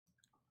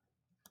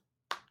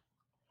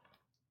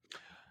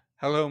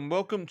Hello and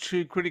welcome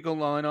to Critical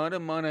Line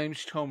Item. My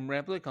name's Tom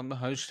Raplick. I'm the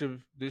host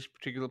of this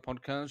particular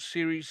podcast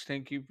series.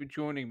 Thank you for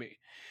joining me.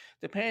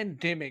 The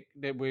pandemic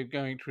that we're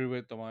going through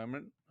at the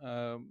moment,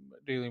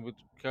 dealing with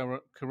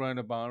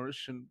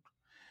coronavirus and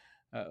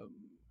uh,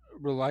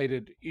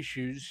 related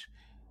issues,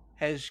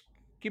 has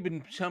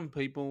given some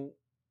people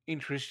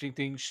interesting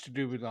things to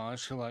do with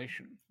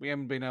isolation. We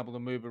haven't been able to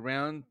move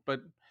around,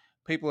 but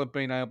people have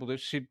been able to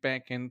sit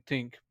back and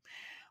think.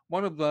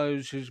 One of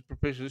those is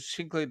Professor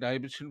Sinclair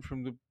Davidson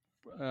from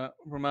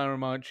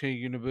RMIT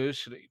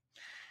University.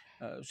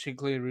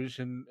 Sinclair is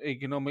an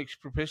economics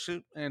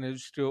professor and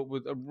has dealt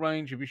with a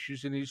range of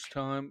issues in his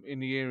time in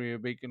the area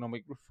of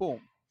economic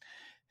reform.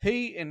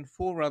 He and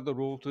four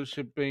other authors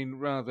have been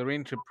rather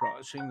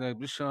enterprising. They've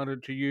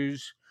decided to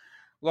use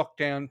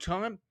lockdown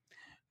time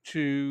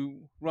to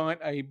write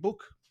a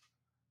book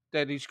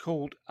that is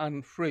called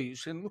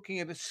Unfreeze and looking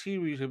at a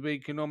series of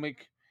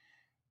economic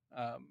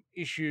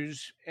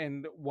issues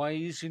and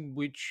ways in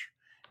which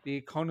the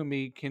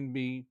economy can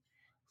be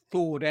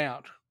thawed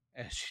out,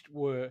 as it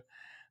were,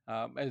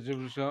 as a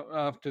result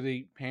after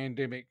the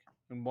pandemic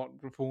and what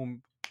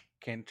reform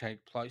can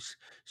take place.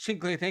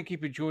 Sinclair, thank you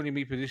for joining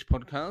me for this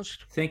podcast.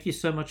 Thank you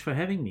so much for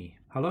having me.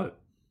 Hello.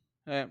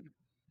 Um,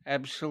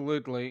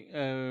 Absolutely,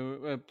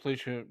 a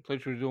pleasure.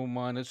 Pleasure is all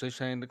mine, as they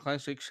say in the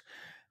classics.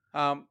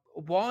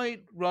 Why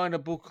write a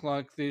book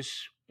like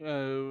this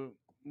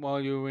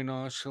while you're in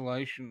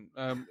isolation?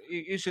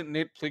 Isn't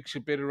Netflix a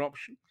better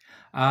option?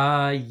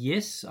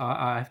 Yes,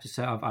 I have to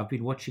say I've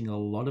been watching a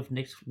lot of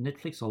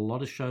Netflix, a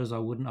lot of shows I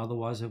wouldn't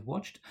otherwise have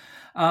watched.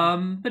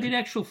 But in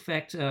actual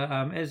fact,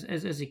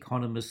 as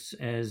economists,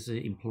 as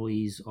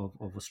employees of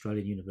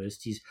Australian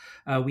universities,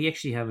 we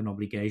actually have an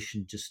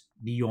obligation just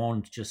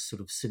beyond just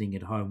sort of sitting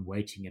at home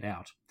waiting it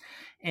out.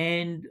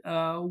 And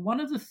one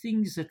of the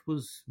things that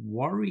was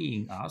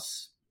worrying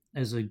us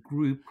as a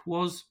group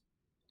was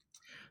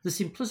this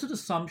implicit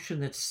assumption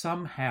that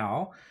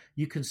somehow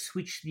you can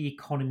switch the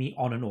economy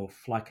on and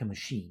off like a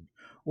machine,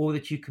 or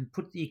that you can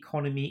put the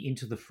economy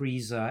into the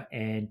freezer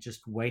and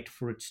just wait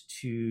for it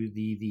to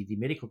the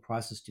medical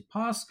crisis to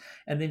pass,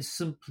 and then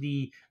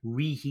simply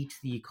reheat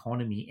the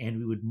economy, and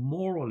we would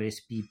more or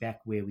less be back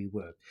where we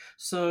were.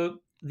 So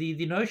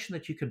the notion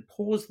that you can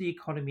pause the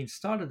economy and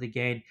start it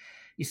again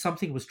is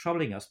something that was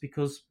troubling us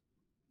because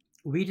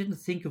we didn't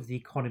think of the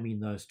economy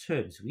in those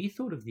terms. We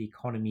thought of the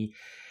economy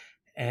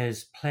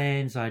as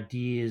plans,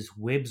 ideas,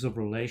 webs of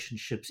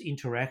relationships,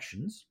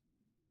 interactions.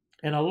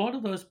 And a lot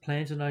of those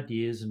plans and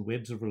ideas and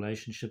webs of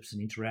relationships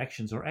and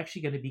interactions are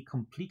actually going to be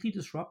completely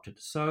disrupted.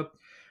 So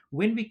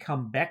when we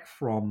come back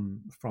from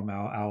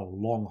our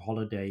long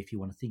holiday, if you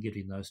want to think of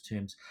it in those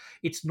terms,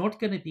 it's not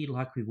going to be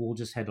like we've all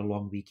just had a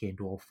long weekend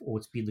off, or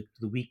it's been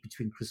the week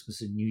between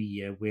Christmas and New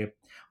Year, where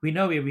we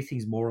know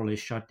everything's more or less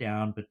shut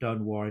down, but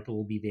don't worry, it'll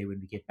all be there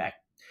when we get back.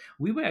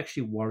 We were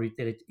actually worried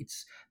that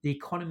it's the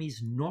economy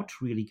is not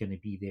really going to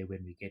be there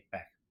when we get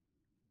back.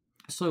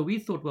 So we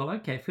thought, well,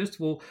 okay, first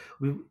of all,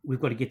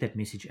 we've got to get that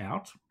message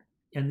out.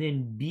 And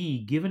then,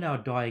 B, given our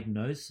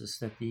diagnosis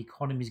that the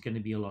economy is going to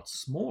be a lot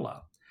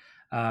smaller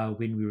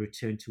when we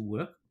return to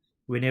work,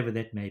 whenever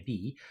that may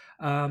be,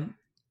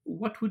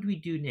 what would we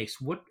do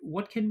next?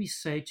 What can we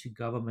say to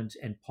government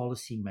and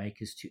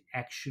policymakers to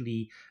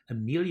actually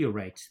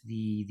ameliorate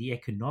the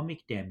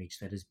economic damage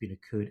that has been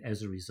occurred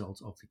as a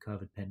result of the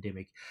COVID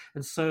pandemic?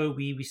 And so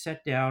we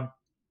sat down,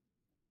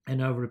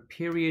 and over a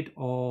period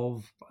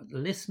of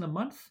less than a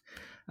month,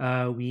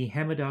 we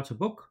hammered out a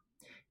book,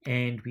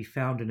 and we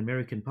found an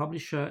American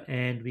publisher,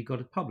 and we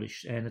got it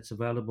published. And it's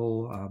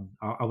available,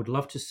 I would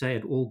love to say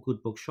at all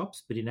good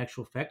bookshops, but in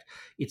actual fact,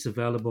 it's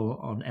available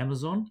on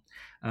Amazon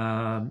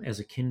as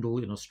a Kindle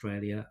in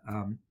Australia.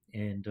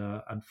 And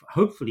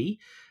hopefully,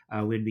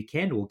 when we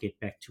can all get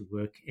back to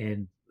work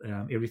and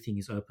everything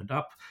is opened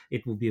up,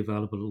 it will be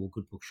available at all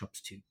good bookshops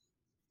too.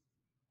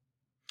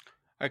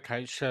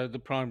 Okay, so the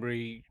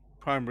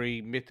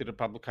primary method of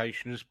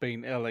publication has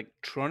been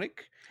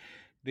electronic.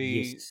 The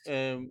Yes,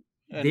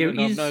 and there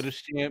and I've is.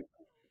 noticed, yeah.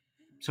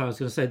 So I was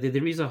going to say that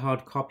there is a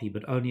hard copy,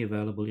 but only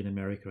available in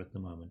America at the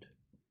moment.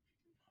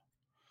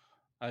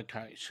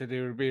 Okay, so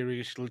there are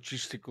various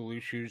logistical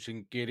issues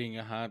in getting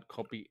a hard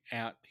copy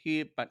out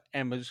here, but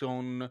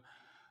Amazon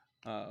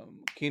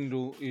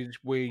Kindle is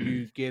where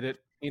you get it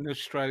in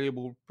Australia.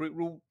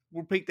 We'll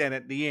repeat that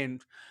at the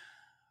end.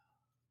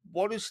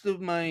 What is the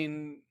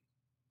main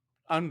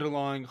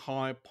underlying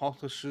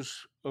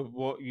hypothesis of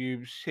what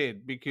you've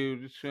said?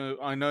 Because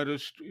I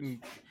noticed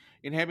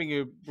in having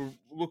a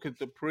look at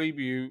the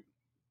preview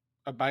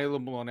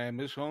available on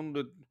Amazon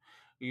that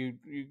you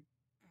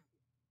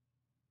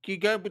you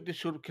go with the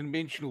sort of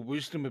conventional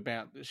wisdom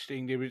about this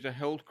thing. There is a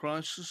health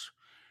crisis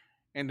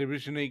and there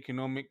is an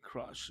economic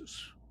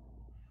crisis.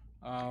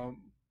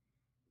 Um,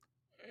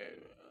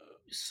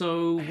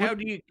 So how what?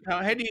 do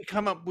you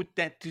come up with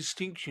that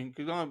distinction?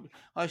 Because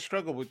I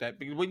struggle with that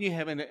because when you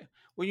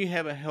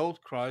have a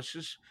health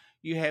crisis,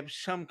 you have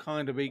some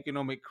kind of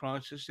economic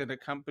crisis that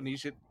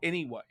accompanies it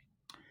anyway.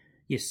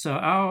 Yes. So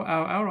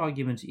our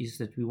argument is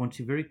that we want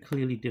to very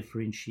clearly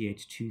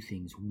differentiate two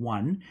things.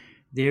 One,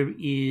 there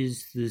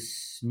is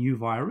this new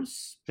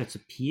virus that's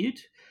appeared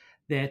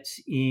that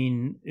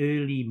in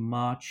early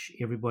March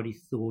everybody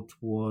thought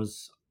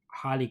was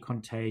highly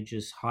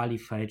contagious, highly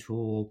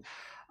fatal.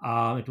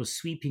 It was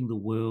sweeping the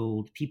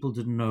world. People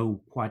didn't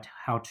know quite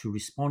how to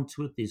respond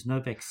to it. There's no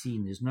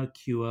vaccine, there's no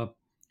cure,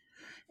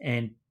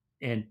 and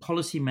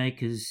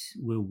policymakers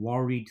were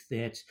worried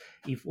that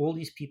if all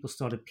these people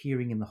start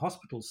appearing in the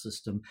hospital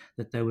system,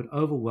 that they would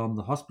overwhelm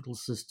the hospital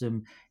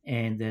system,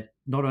 and that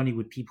not only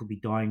would people be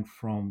dying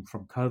from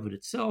COVID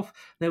itself,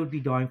 they would be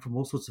dying from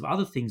all sorts of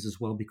other things as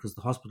well, because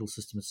the hospital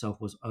system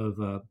itself was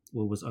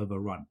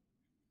overrun.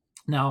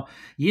 Now,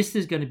 yes,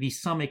 there's going to be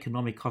some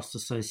economic cost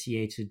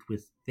associated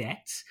with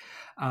that,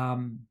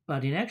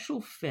 but in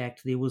actual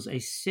fact, there was a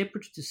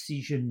separate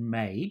decision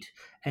made,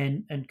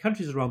 and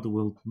countries around the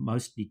world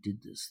mostly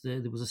did this.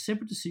 There was a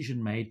separate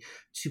decision made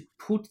to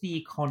put the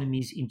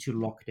economies into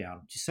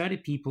lockdown, to say to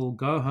people,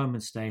 go home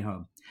and stay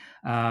home,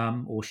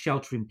 or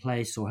shelter in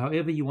place, or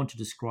however you want to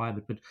describe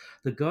it. But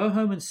the go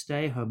home and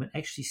stay home and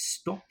actually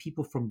stop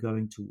people from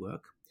going to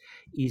work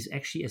is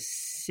actually a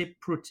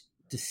separate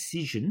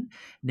decision.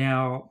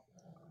 Now,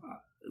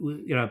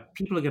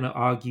 people are going to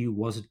argue,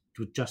 was it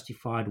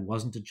justified,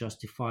 wasn't it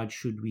justified,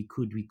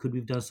 could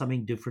we've done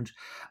something different,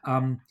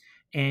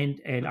 and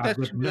But I've that's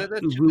got no,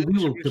 that's we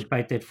that's a will risk.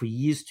 debate that for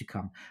years to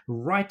come.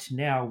 Right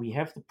now, we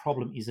have the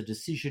problem is a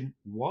decision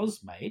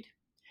was made,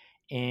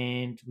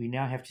 and we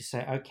now have to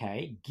say,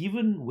 okay,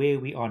 given where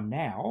we are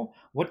now,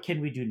 what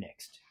can we do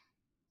next?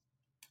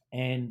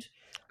 And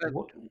That,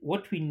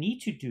 what we need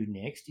to do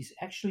next is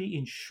actually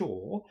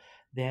ensure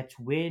that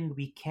when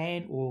we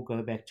can all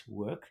go back to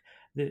work,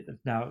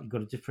 now you've got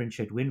to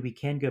differentiate. When we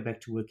can go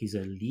back to work is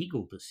a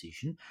legal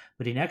decision,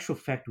 but in actual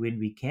fact, when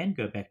we can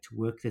go back to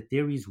work, that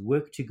there is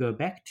work to go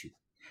back to,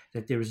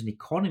 that there is an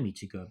economy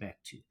to go back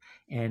to,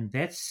 and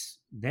that's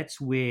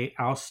where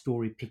our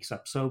story picks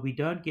up. So we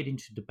don't get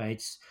into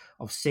debates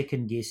of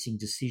second guessing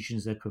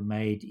decisions that were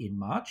made in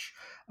March.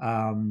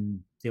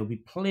 There'll be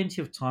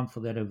plenty of time for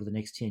that over the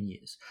next 10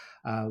 years.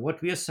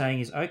 What we are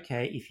saying is,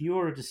 okay, if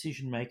you're a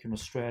decision maker in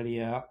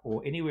Australia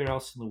or anywhere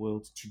else in the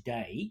world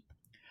today,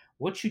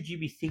 what should you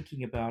be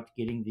thinking about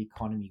getting the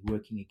economy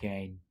working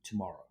again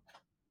tomorrow?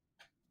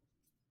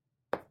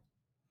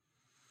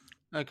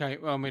 okay,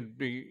 well, I mean,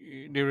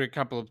 there are a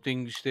couple of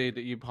things there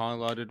that you've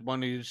highlighted.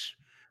 One is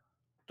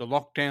the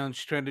lockdown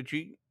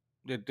strategy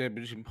that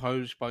was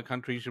imposed by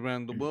countries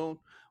around the world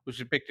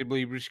was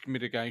effectively risk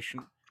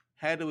mitigation.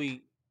 How do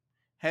we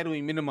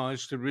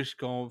minimise the risk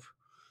of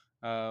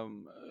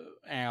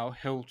our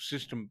health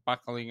system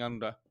buckling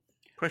under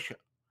pressure?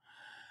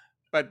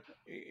 But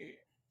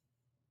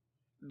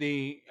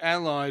the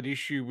allied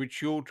issue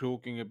which you're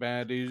talking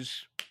about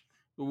is,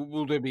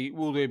 will there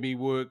be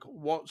work?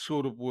 What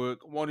sort of work?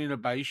 What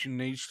innovation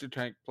needs to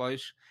take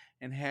place?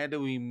 And how do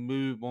we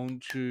move on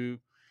to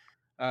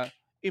uh,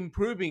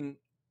 improving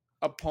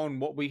upon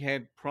what we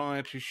had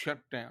prior to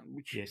shutdown,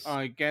 which Yes,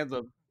 I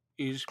gather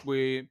is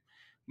where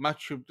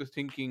much of the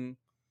thinking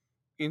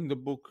in the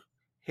book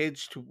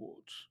heads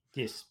towards.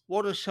 yes.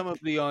 What are some of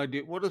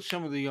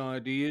the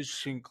ideas,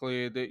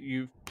 Sinclair, that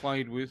you've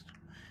played with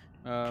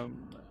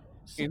um,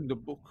 So, in the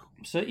book?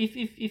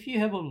 if you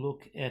have a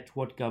look at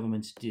what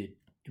governments did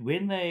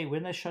when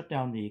they shut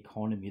down the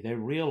economy, they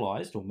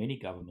realized, or many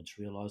governments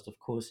realized, of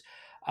course,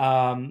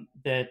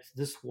 that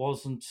this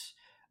wasn't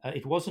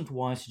it wasn't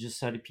wise to just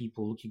say to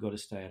people, look, you got to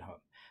stay at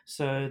home.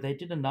 So they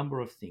did a number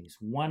of things.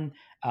 One,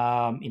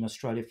 in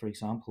Australia, for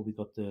example, we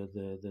got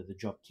the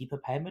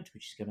JobKeeper payment,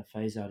 which is going to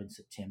phase out in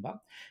September.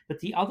 But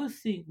the other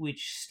thing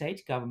which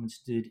state governments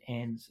did,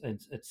 and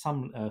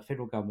some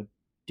federal government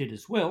did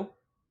as well,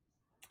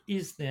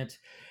 is that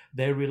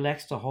they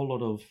relaxed a whole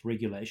lot of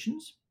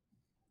regulations,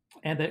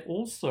 and they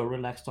also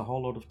relaxed a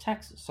whole lot of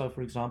taxes. So,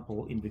 for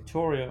example, in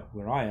Victoria,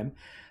 where I am,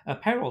 a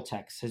payroll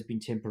tax has been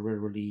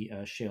temporarily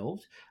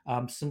shelved,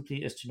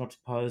 simply as to not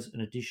pose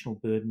an additional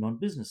burden on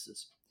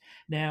businesses.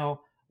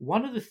 Now,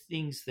 one of the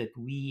things that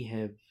we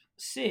have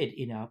said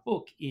in our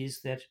book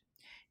is that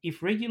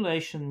if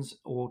regulations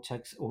or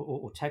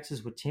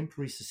taxes were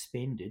temporarily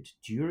suspended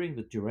during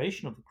the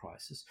duration of the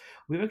crisis,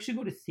 we've actually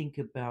got to think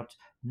about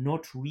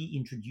not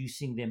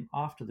reintroducing them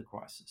after the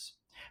crisis.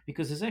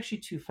 Because there's actually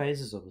two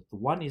phases of it. The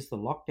one is the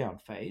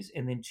lockdown phase,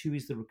 and then two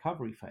is the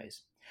recovery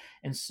phase.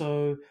 And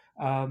so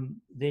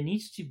there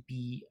needs to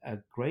be a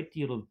great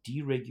deal of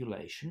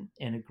deregulation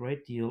and a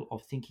great deal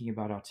of thinking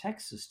about our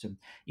tax system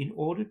in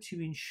order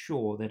to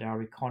ensure that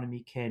our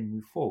economy can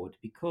move forward.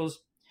 Because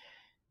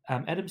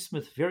Adam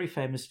Smith very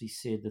famously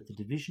said that the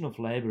division of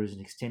labor is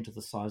an extent of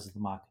the size of the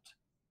market.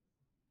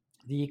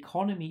 The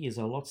economy is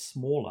a lot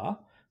smaller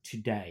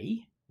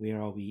today,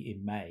 where are we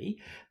in May,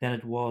 than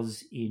it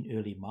was in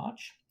early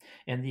March.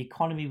 And the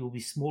economy will be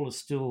smaller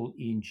still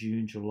in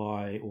June,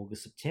 July,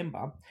 August,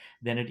 September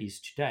than it is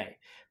today.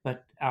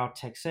 But our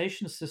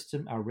taxation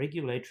system, our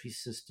regulatory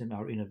system,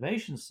 our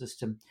innovation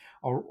system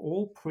are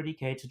all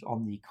predicated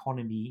on the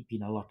economy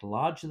being a lot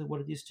larger than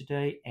what it is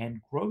today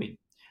and growing.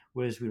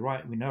 whereas we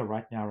know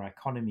right now our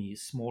economy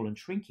is small and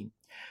shrinking.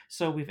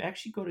 So we've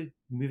actually got to,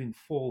 moving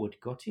forward,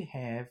 got to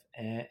have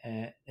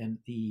and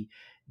the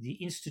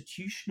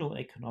institutional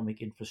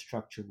economic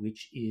infrastructure,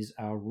 which is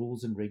our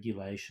rules and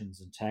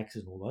regulations and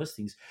taxes and all those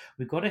things.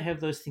 We've got to have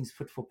those things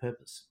fit for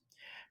purpose,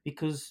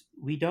 because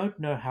we don't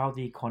know how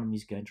the economy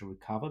is going to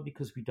recover,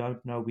 because we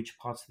don't know which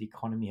parts of the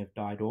economy have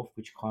died off,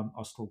 which are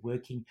still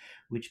working,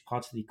 which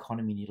parts of the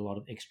economy need a lot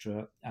of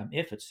extra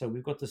effort. So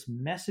we've got this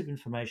massive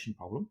information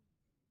problem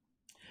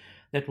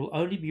that will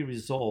only be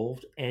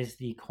resolved as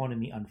the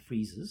economy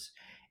unfreezes.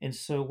 And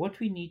so, what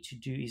we need to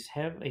do is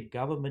have a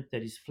government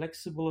that is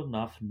flexible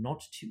enough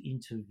not to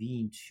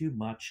intervene too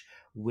much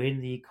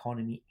when the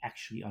economy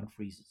actually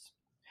unfreezes.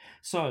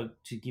 So,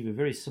 to give a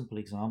very simple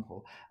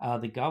example,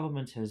 the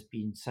government has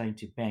been saying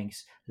to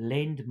banks,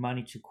 lend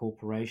money to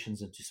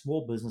corporations and to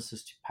small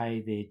businesses to pay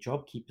their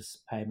job keepers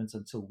payments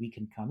until we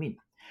can come in.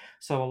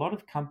 So, a lot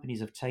of companies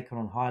have taken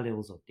on high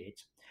levels of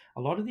debt.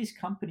 A lot of these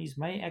companies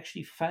may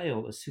actually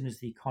fail as soon as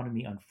the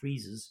economy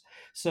unfreezes.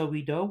 So,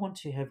 we don't want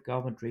to have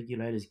government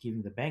regulators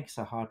giving the banks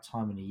a hard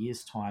time in a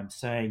year's time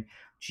saying,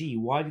 gee,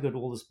 why have you got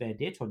all this bad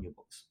debt on your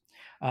books?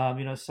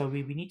 So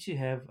we need to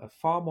have a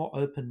far more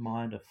open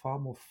mind, a far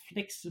more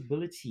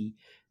flexibility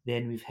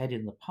than we've had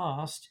in the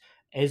past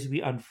as we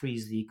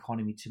unfreeze the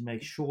economy, to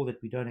make sure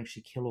that we don't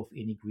actually kill off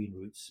any green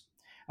roots,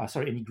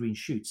 any green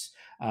shoots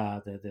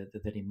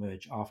that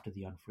emerge after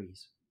the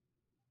unfreeze.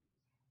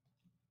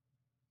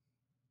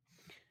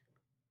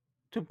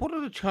 So, what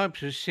are the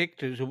types of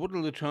sectors, or what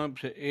are the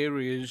types of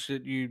areas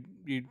that you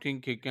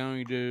think are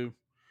going to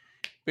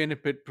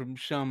benefit from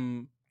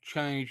some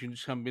change and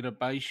some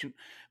innovation?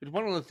 It's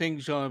one of the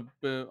things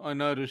I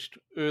noticed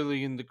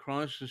early in the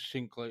crisis,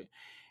 Sinclair,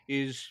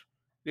 is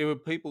there were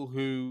people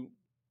who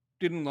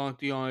didn't like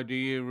the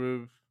idea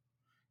of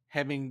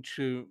having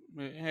to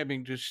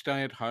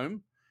stay at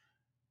home.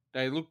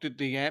 They looked at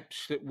the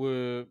apps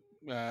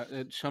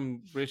that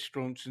some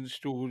restaurants and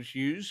stores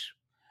use.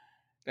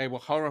 They were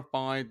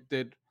horrified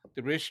that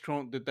the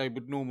restaurant that they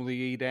would normally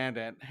eat out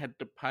at had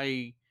to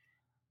pay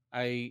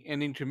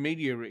an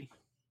intermediary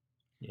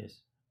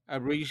Yes. a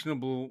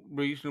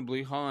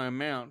reasonably high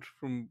amount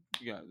from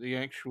the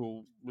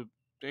actual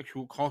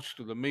cost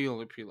of the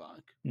meal, if you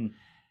like, Mm.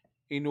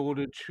 in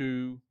order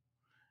to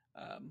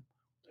um,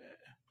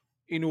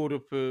 in order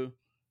for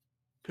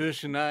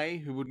person A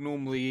who would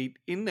normally eat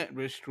in that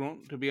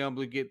restaurant to be able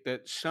to get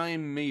that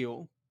same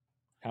meal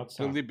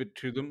Outside. delivered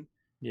to them.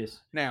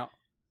 Yes. Now,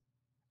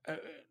 uh,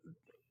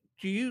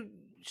 do you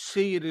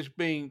see it as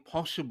being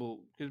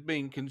possible, as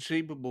being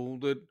conceivable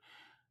that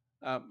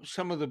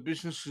some of the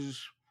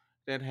businesses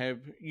that have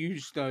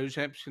used those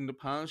apps in the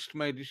past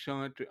may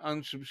decide to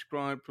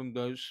unsubscribe from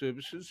those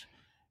services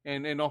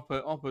and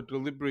offer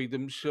delivery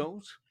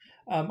themselves?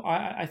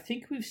 I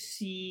think we've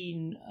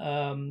seen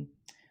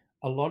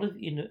a lot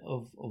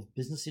of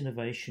business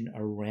innovation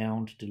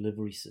around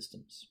delivery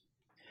systems.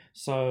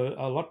 So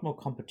a lot more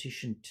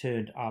competition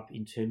turned up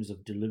in terms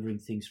of delivering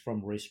things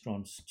from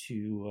restaurants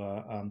to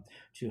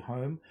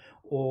home,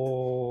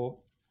 or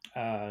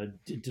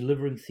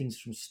delivering things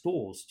from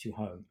stores to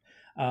home.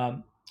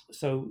 Um,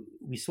 so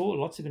we saw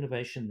lots of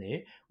innovation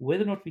there.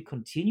 Whether or not we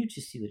continue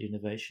to see that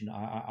innovation,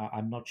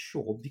 I'm not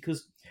sure,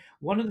 because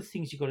one of the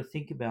things you've got to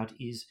think about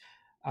is.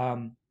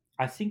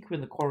 I think when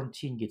the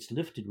quarantine gets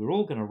lifted, we're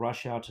all going to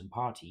rush out and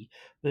party.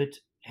 But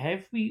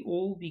have we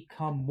all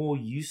become more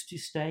used to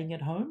staying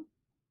at home?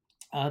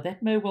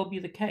 That may well be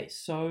the case.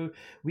 So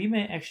we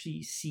may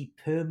actually see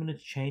permanent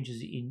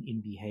changes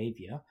in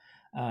behavior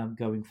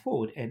going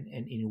forward. And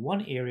in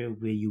one area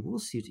where you will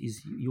see it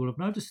is, you will have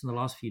noticed in the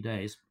last few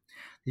days,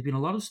 there's been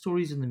a lot of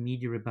stories in the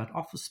media about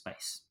office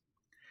space.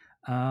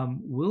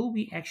 Will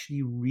we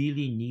actually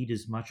really need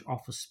as much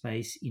office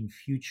space in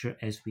future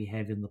as we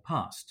have in the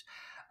past?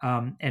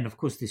 And of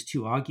course, there's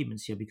two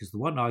arguments here, because the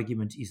one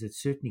argument is that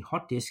certainly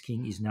hot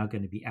desking is now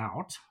going to be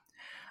out.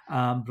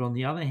 But on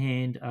the other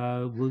hand,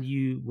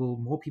 will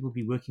more people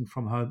be working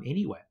from home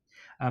anyway?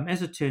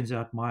 As it turns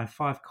out, my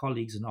five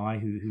colleagues and I,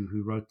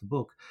 who wrote the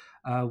book,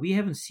 we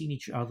haven't seen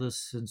each other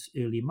since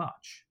early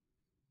March.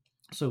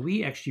 So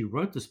we actually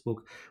wrote this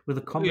book with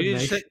a Is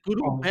combination that good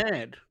or of,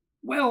 bad?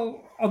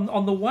 well,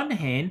 on the one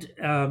hand,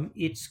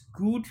 it's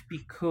good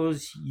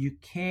because you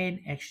can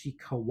actually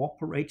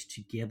cooperate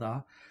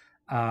together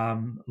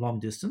long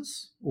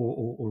distance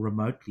or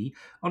remotely.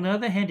 On the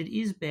other hand, it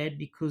is bad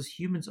because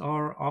humans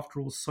are, after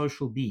all,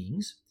 social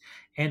beings,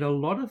 and a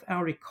lot of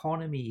our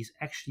economy is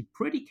actually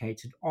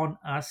predicated on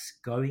us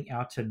going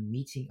out and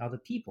meeting other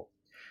people.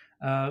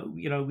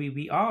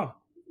 We are.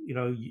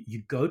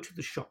 You go to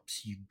the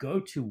shops, you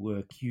go to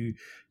work, you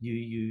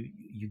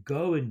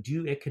go and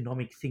do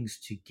economic things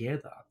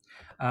together.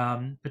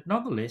 But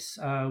nonetheless,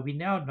 we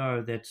now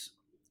know that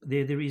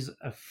there is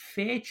a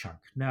fair chunk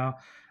now.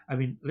 I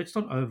mean, let's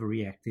not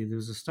overreact. There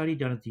was a study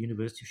done at the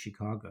University of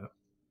Chicago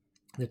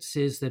that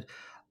says that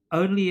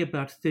only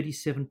about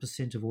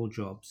 37% of all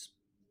jobs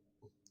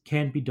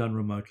can be done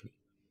remotely.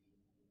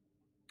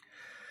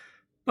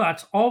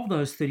 But of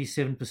those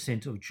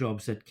 37% of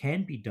jobs that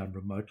can be done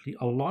remotely,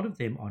 a lot of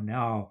them are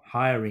now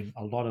hiring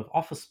a lot of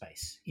office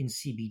space in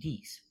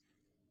CBDs.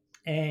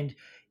 And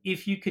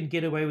if you can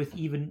get away with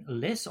even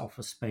less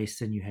office space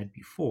than you had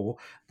before,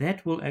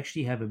 that will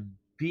actually have a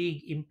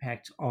big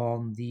impact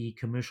on the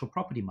commercial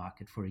property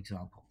market, for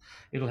example.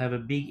 It'll have a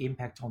big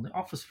impact on the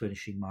office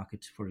furnishing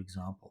market, for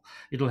example.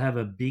 It'll have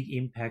a big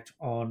impact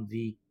on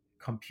the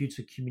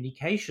computer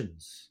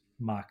communications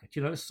market.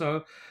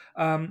 So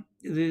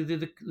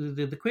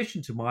the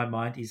question to my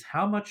mind is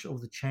how much of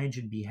the change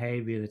in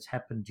behavior that's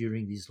happened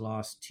during these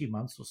last 2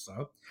 months or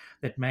so,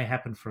 that may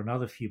happen for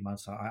another few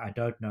months. I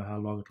don't know how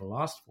long it'll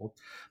last for,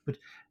 but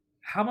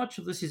how much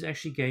of this is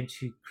actually going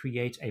to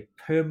create a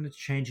permanent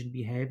change in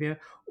behavior,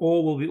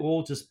 or will we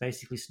all just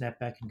basically snap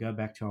back and go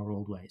back to our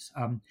old ways?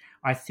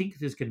 I think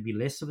there's going to be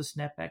less of a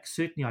snapback.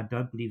 Certainly, I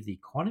don't believe the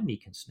economy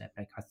can snap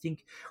back. I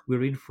think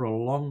we're in for a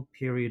long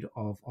period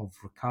of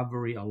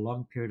recovery, a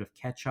long period of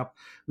catch up,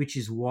 which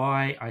is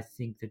why I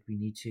think that we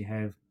need to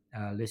have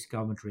less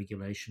government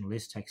regulation,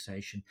 less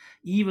taxation.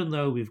 Even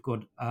though we've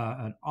got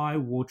an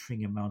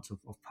eye-watering amount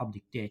of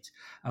public debt,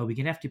 we're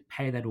going to have to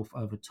pay that off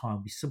over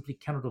time. We simply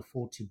cannot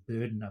afford to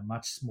burden a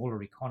much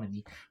smaller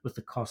economy with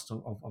the cost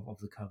of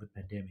the COVID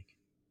pandemic.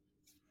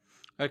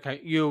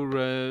 Okay, you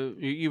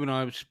and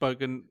I have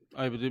spoken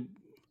over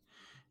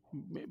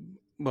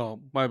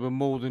over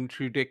more than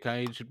 2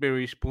 decades at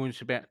various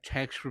points about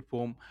tax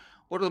reform.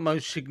 What are the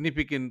most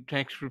significant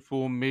tax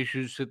reform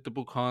measures that the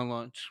book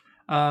highlights?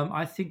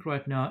 I think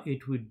right now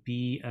it would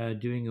be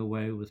doing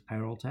away with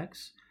payroll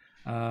tax.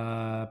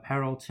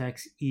 Payroll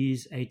tax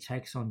is a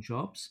tax on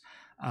jobs.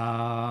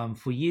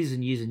 For years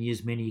and years and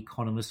years, many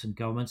economists and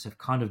governments have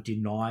kind of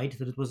denied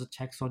that it was a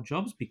tax on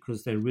jobs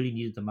because they really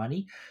needed the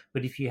money.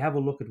 But if you have a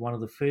look at one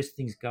of the first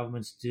things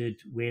governments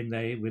did when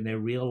they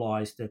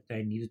realized that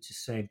they needed to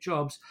save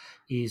jobs,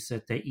 is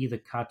that they either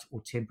cut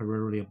or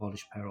temporarily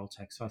abolished payroll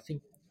tax. So I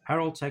think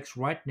payroll tax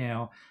right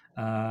now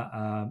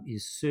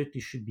is certainly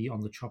should be on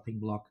the chopping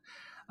block.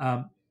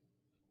 Um,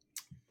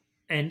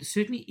 and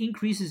certainly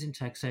increases in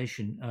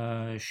taxation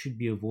should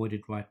be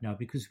avoided right now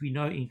because we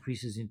know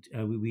increases in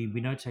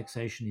we know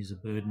taxation is a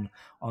burden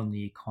on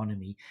the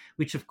economy,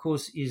 which of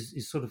course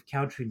is sort of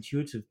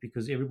counterintuitive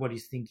because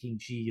everybody's thinking,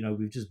 gee,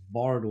 we've just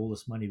borrowed all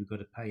this money, we've got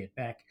to pay it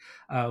back.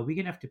 We're going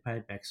to have to pay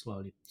it back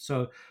slowly.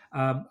 So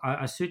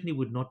I certainly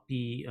would not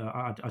be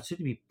I'd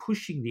certainly be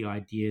pushing the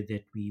idea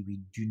that we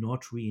do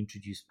not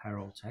reintroduce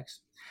payroll tax,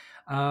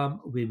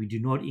 where we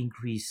do not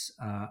increase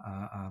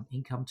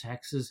income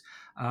taxes.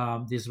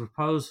 There's a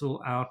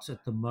proposal out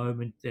at the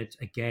moment that,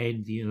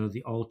 again,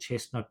 the old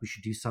chestnut, we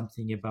should do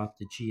something about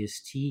the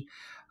GST.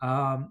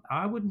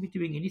 I wouldn't be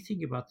doing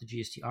anything about the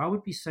GST. I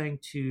would be saying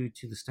to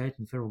the state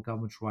and federal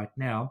governments right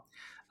now,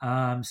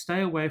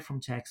 stay away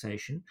from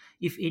taxation.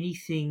 If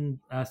anything,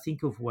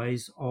 think of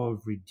ways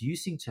of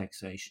reducing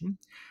taxation,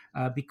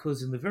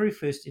 because in the very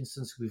first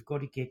instance, we've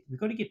got to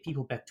get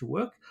people back to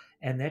work,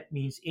 and that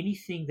means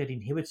anything that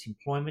inhibits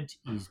employment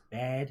is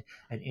bad,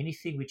 and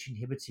anything which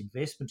inhibits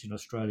investment in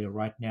Australia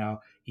right now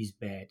is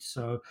bad.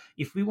 So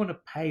if we want to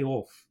pay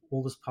off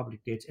all this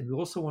public debt and we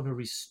also want to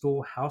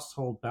restore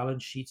household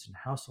balance sheets and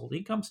household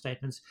income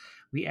statements,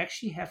 we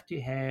actually have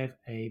to have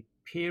a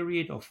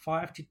period of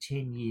 5 to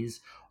 10 years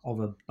of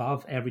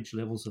above average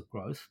levels of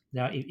growth.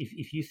 Now,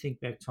 if you think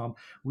back, Tom,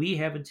 we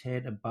haven't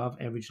had above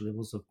average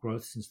levels of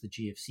growth since the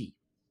GFC.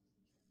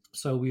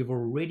 So we've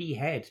already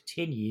had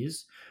 10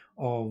 years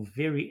of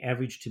very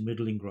average to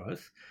middling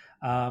growth.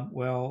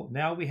 Well,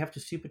 now we have to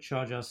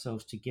supercharge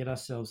ourselves to get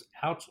ourselves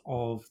out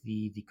of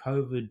the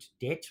COVID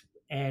debt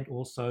and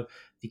also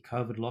the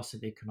COVID loss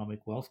of economic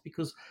wealth,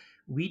 because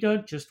we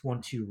don't just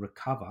want to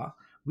recover,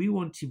 we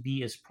want to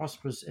be as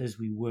prosperous as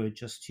we were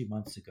just 2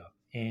 months ago.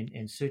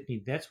 And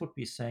certainly that's what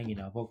we're saying in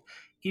our book.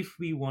 If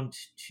we want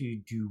to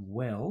do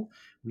well,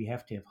 we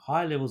have to have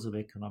high levels of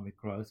economic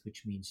growth,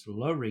 which means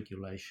low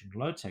regulation,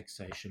 low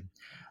taxation,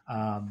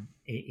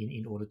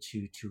 in order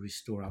to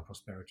restore our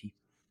prosperity.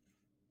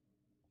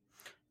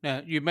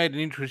 Now, you made an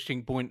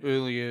interesting point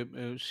earlier,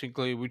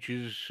 Sinclair, which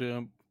is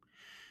uh,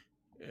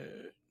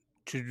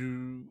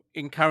 to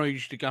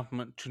encourage the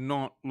government to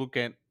not look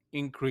at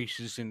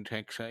increases in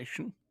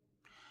taxation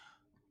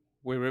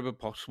wherever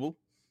possible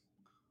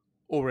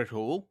or at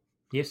all.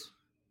 Yes.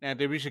 Now,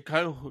 there is a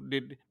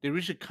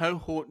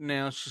cohort in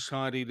our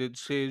society that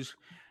says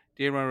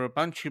there are a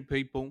bunch of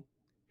people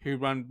who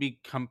run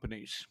big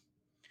companies,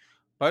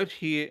 both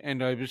here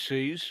and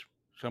overseas.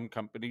 Some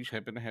companies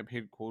happen to have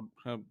headquarters,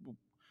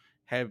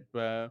 have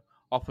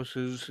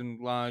offices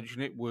and large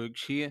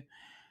networks here.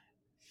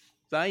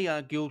 They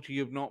are guilty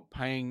of not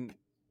paying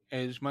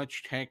as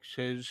much tax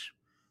as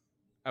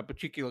a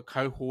particular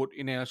cohort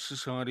in our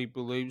society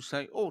believes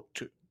they ought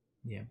to.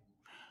 Yeah.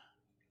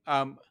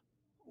 Um,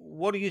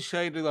 what do you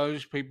say to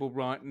those people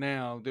right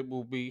now that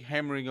will be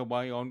hammering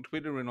away on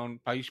Twitter and on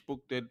Facebook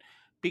that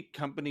big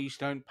companies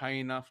don't pay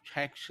enough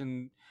tax,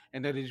 and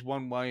that is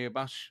one way of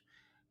us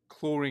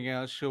clawing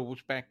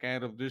ourselves back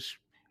out of this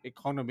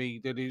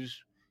economy that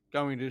is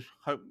going to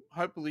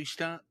hopefully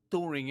start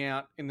thawing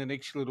out in the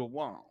next little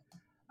while?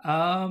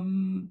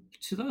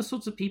 To those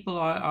sorts of people,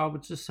 I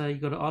would just say you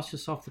got to ask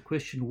yourself the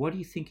question: what do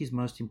you think is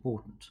most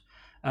important?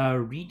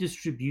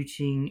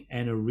 Redistributing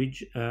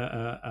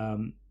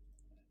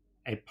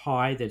a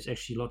pie that's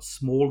actually a lot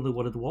smaller than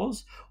what it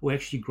was, or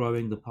actually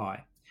growing the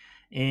pie?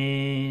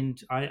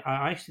 And I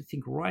actually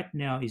think right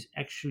now is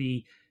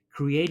actually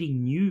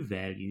creating new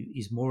value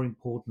is more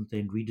important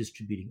than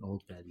redistributing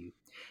old value.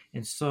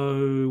 And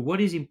so,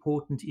 what is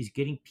important is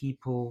getting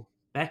people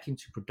back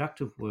into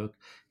productive work,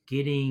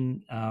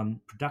 getting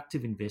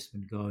productive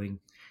investment going,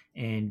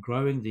 and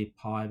growing their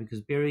pie.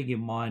 Because bearing in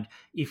mind,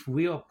 if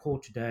we are poor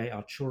today,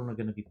 our children are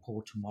going to be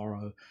poor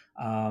tomorrow,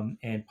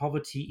 and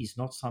poverty is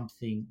not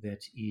something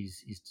that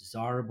is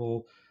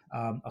desirable.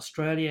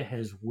 Australia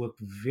has worked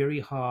very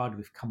hard.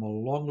 We've come a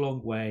long,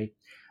 long way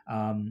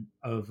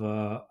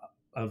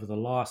over the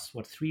last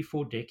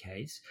 3-4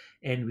 decades,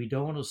 and we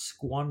don't want to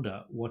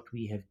squander what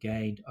we have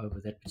gained over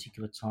that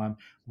particular time.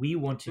 We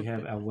want to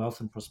have our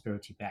wealth and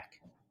prosperity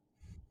back.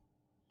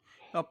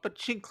 But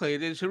Sinclair,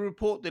 there's a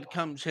report that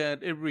comes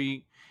out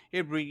every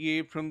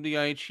year from the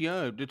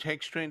ATO, the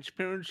Tax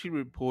Transparency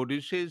Report.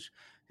 It says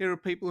there are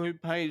people who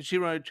pay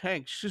zero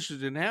tax. This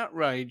is an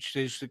outrage,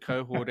 says the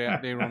cohort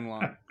out there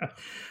online.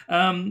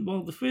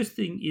 Well, the first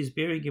thing is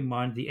bearing in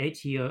mind the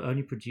ATO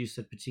only produced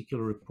that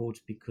particular report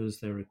because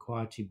they're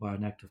required to by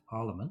an act of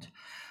parliament.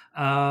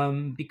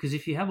 Because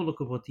if you have a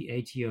look at what the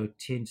ATO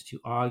tends to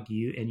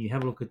argue and you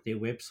have a look at their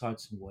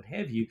websites and what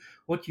have you,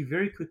 what you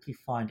very quickly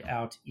find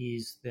out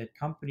is that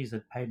companies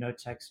that pay no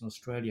tax in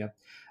Australia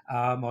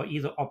are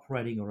either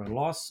operating at a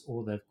loss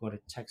or they've got a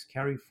tax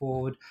carry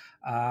forward,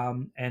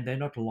 and they're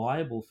not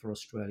liable for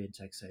Australian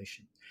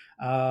taxation.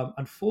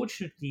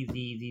 Unfortunately,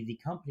 the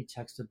company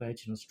tax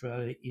debate in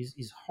Australia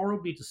is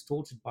horribly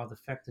distorted by the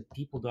fact that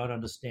people don't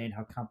understand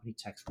how company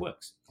tax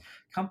works.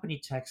 Company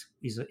tax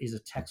is a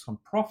tax on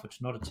profit,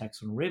 not a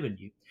tax on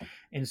revenue,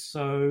 and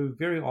so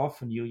very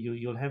often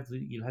you'll have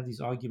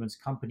these arguments.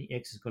 Company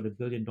X has got $1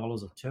 billion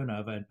of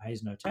turnover and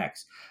pays no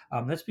tax.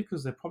 That's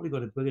because they've probably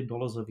got $1 billion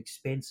of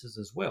expenses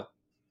as well.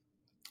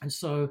 And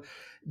so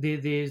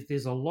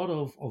there's a lot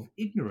of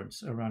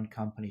ignorance around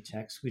company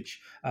tax,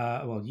 which,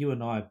 well, you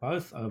and I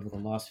both over the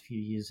last few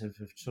years have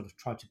sort of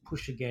tried to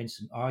push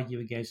against and argue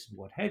against and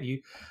what have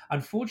you.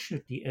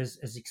 Unfortunately,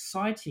 as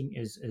exciting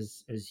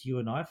as you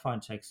and I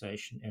find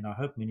taxation, and I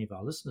hope many of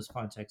our listeners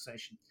find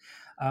taxation,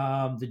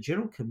 the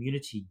general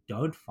community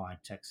don't find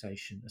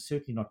taxation,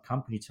 certainly not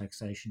company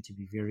taxation, to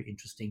be very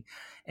interesting.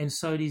 And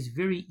so it is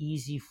very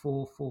easy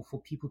for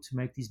people to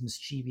make these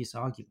mischievous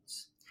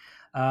arguments.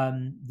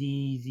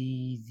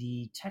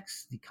 The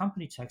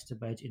company tax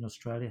debate in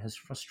Australia has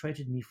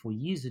frustrated me for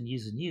years and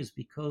years and years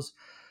because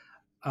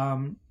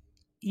um,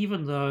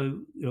 even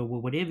though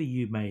whatever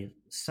you may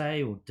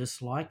say or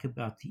dislike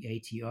about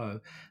the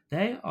ATO,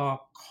 they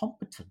are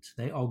competent.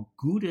 They are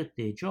good at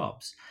their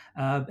jobs.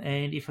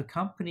 And if a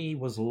company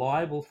was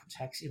liable for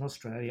tax in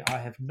Australia, I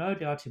have no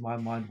doubt in my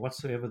mind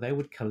whatsoever they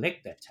would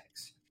collect that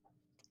tax.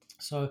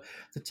 So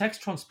the tax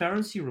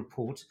transparency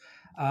report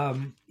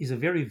is a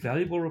very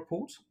valuable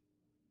report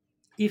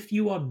if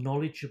you are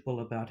knowledgeable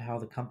about how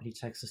the company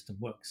tax system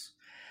works.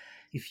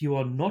 If you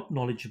are not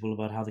knowledgeable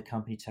about how the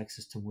company tax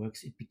system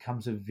works, it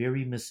becomes a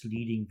very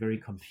misleading, very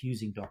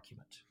confusing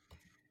document.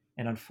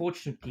 And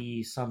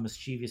unfortunately, some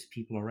mischievous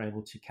people are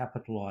able to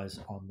capitalize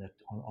on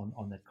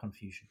that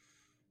confusion.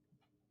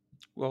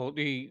 Well,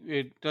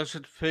 it does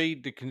it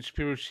feed the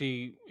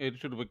conspiracy,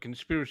 sort of a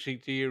conspiracy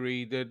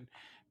theory that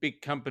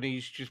big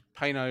companies just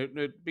pay no,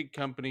 that big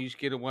companies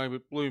get away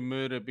with blue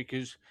murder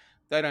because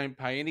they don't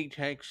pay any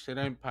tax, they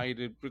don't pay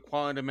the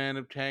required amount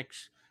of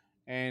tax,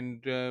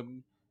 and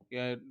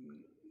yeah,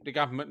 the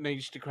government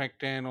needs to crack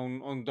down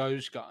on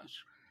those guys.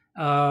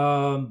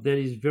 That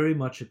is very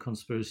much a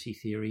conspiracy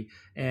theory.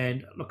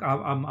 And look,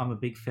 I'm a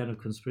big fan of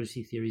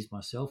conspiracy theories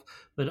myself,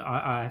 but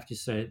I have to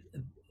say,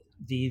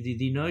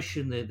 the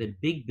notion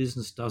that big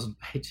business doesn't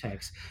pay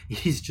tax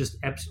is just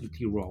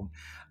absolutely wrong.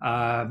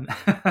 Um,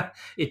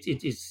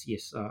 it's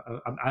yes,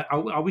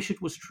 I wish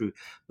it was true,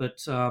 but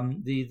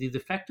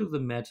the fact of the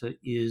matter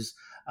is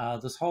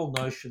this whole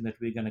notion that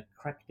we're going to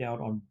crack down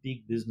on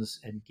big business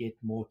and get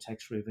more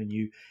tax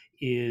revenue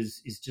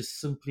is just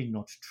simply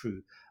not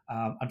true.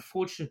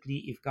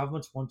 Unfortunately, if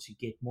governments want to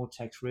get more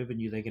tax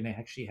revenue, they're going to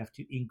actually have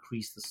to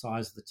increase the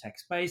size of the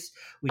tax base,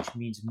 which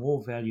means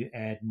more value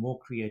add, more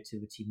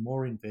creativity,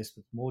 more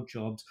investment, more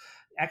jobs.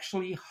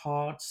 Actually,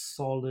 hard,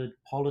 solid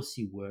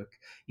policy work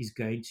is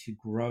going to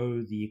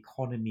grow the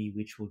economy,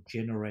 which will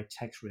generate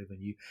tax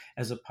revenue,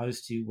 as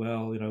opposed to,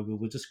 well,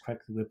 we'll just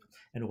crack the whip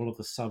and all of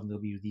a sudden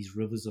there'll be these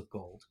rivers of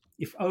gold.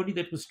 If only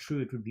that was true,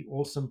 it would be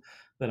awesome.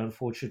 But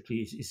unfortunately,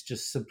 it's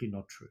just simply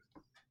not true.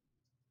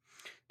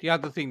 The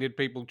other thing that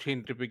people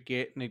tend to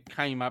forget, and it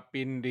came up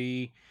in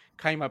the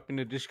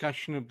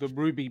discussion of the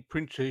Ruby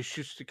Princess,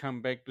 just to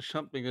come back to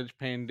something that's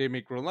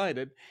pandemic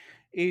related,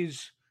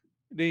 is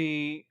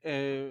the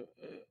uh,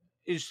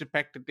 is the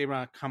fact that there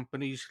are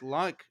companies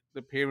like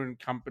the parent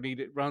company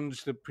that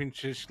runs the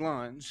Princess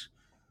lines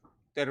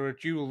that are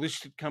dual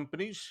listed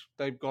companies.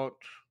 They've got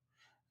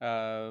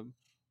uh,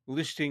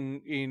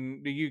 listing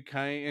in the UK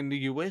and the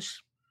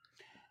US.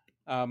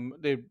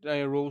 They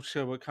are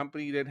also a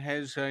company that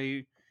has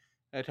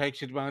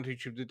takes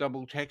advantage of the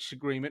double tax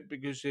agreement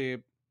because they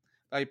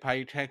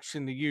pay tax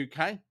in the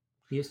UK,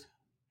 Yes.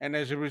 and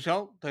as a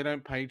result, they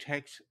don't pay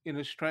tax in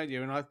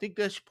Australia. And I think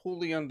that's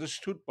poorly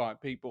understood by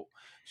people.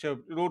 So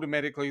it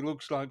automatically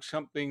looks like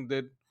something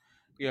that,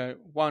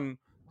 one,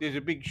 there's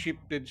a big ship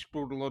that's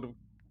brought a lot of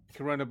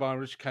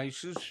coronavirus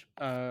cases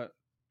to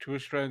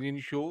Australian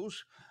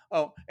shores.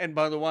 Oh, and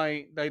by the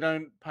way, they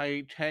don't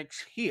pay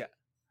tax here.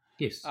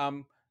 Yes.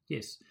 Um,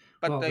 Yes.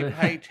 but Well, they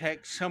pay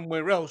tax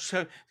somewhere else.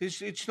 So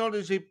it's not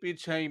as if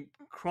it's a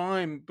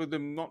crime for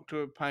them not to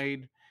have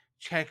paid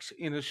tax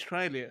in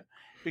Australia,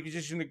 because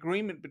it's an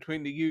agreement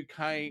between the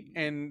UK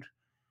and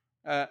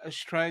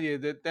Australia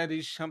that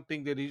is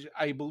something that is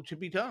able to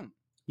be done.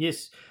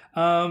 yes.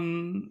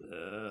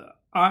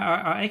 I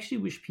actually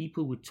wish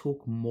people would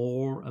talk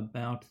more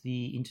about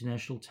the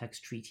international tax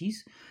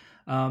treaties,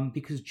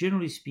 because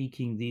generally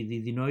speaking,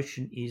 the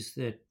notion is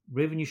that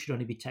revenue should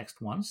only be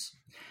taxed once.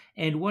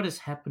 And what has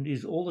happened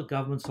is all the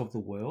governments of the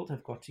world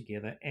have got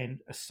together and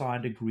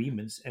signed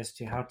agreements as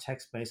to how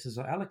tax bases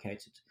are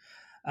allocated.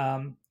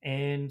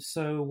 And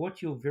so, what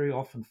you'll very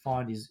often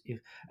find is if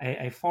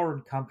a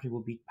foreign company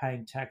will be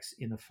paying tax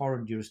in a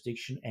foreign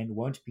jurisdiction and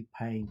won't be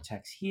paying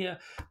tax here,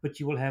 but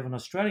you will have an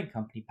Australian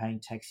company paying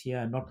tax here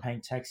and not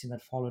paying tax in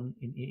that foreign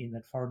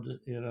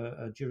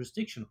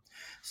jurisdiction.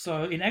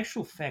 So, in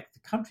actual fact, the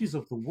countries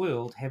of the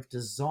world have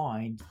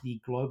designed the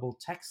global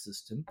tax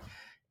system,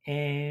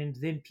 and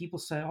then people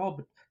say, "Oh,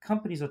 but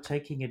companies are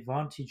taking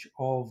advantage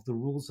of the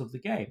rules of the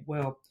game."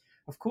 Well,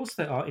 of course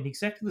they are, in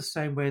exactly the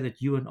same way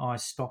that you and I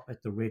stop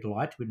at the red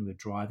light when we're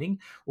driving,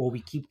 or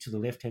we keep to the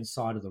left-hand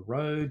side of the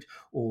road,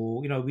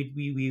 or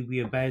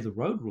we obey the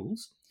road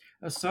rules.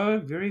 So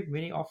very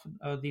many often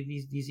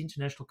these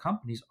international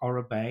companies are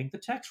obeying the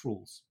tax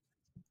rules.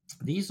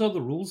 These are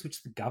the rules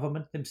which the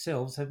government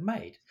themselves have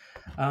made.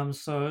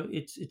 So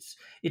it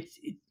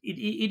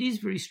is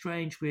very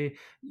strange where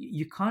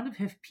you kind of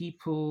have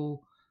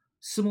people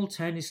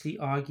simultaneously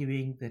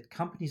arguing that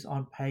companies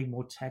aren't paying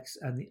more tax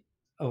and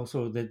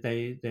also that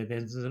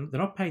they're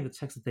not paying the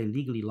tax that they're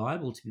legally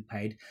liable to be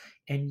paid,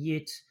 and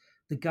yet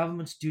the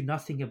governments do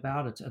nothing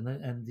about it,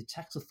 and the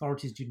tax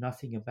authorities do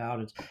nothing about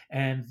it,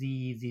 and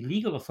the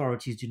legal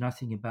authorities do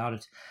nothing about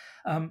it.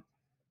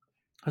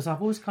 Because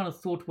I've always kind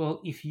of thought, well,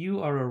 if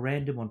you are a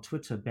random on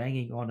Twitter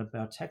banging on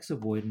about tax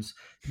avoidance,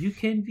 you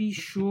can be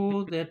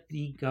sure that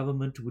the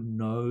government would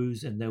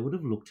knows and they would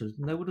have looked at it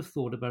and they would have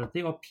thought about it.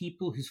 There are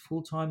people whose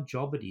full-time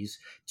job it is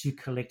to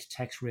collect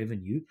tax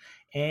revenue,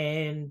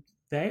 and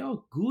they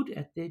are good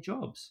at their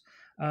jobs.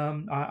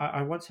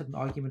 I once had an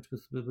argument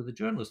with a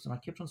journalist, and I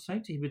kept on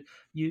saying to him, "But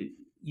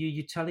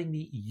you're telling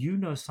me you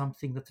know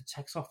something that the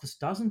tax office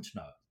doesn't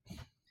know."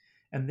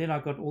 And then I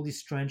got all these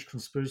strange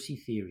conspiracy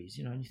theories,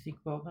 and you think,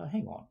 well, no,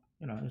 hang on,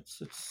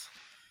 it's. As I say,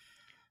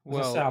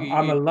 Well,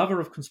 I'm a lover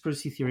of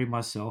conspiracy theory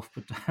myself,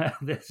 but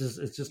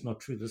it's just not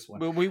true. This one.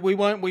 well, we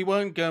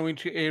won't go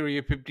into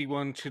Area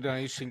 51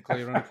 today,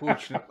 Sinclair.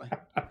 Unfortunately.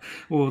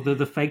 Or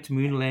the faked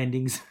moon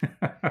landings.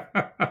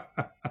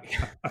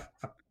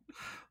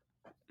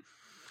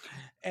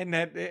 And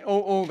that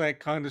all that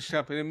kind of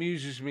stuff, it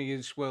amuses me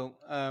as well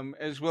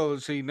as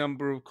the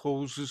number of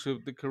causes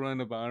of the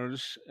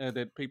coronavirus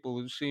that people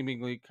are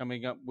seemingly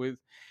coming up with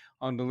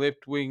on the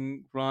left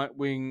wing, right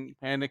wing,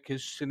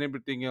 anarchists, and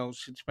everything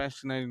else. It's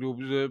fascinating to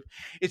observe.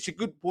 It's a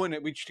good point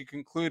at which to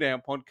conclude our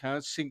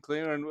podcast,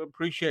 Sinclair, and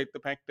appreciate the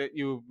fact that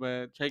you've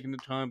taken the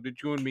time to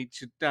join me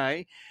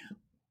today.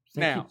 Thank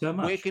you Now, so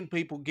much. where can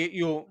people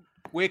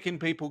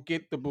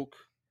get the book?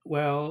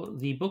 Well,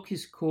 the book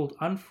is called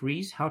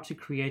Unfreeze: How to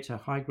Create a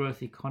High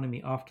Growth Economy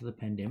After the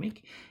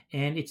Pandemic,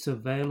 and it's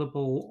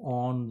available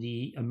on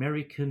the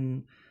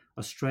American,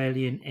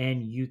 Australian,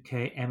 and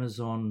UK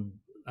Amazon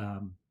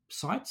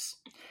sites.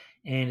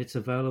 And it's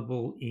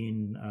available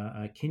in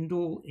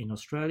Kindle in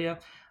Australia.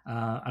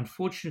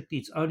 Unfortunately,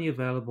 it's only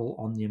available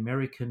on the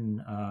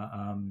American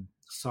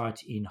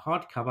site in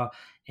hardcover,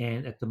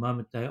 and at the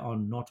moment they are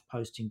not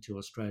posting to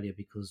Australia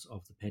because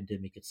of the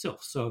pandemic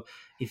itself. So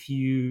if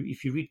you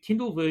read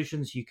Kindle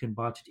versions, you can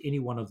buy it at any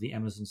one of the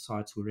Amazon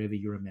sites wherever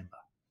you remember,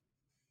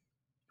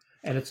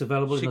 and it's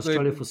available in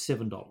Sinclair, Australia for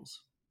 $7.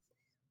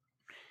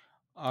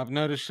 I've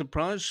noticed the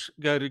price.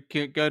 Go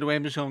to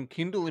Amazon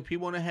Kindle if you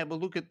want to have a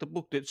look at the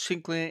book that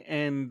Sinclair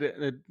and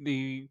as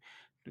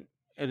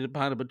a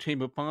part of a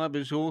team of five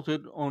has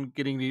authored on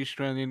getting the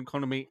Australian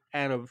economy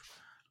out of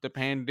the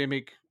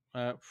pandemic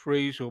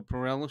freeze or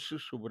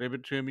paralysis or whatever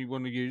term you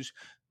want to use.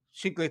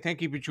 Sinclair,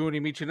 thank you for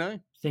joining me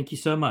today. Thank you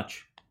so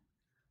much.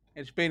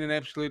 It's been an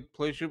absolute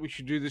pleasure. We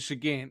should do this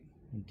again.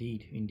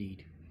 Indeed,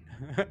 indeed.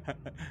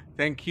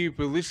 Thank you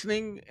for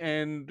listening,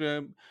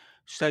 and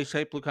stay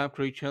safe, look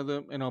after each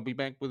other, and I'll be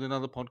back with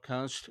another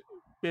podcast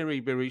very,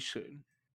 very soon.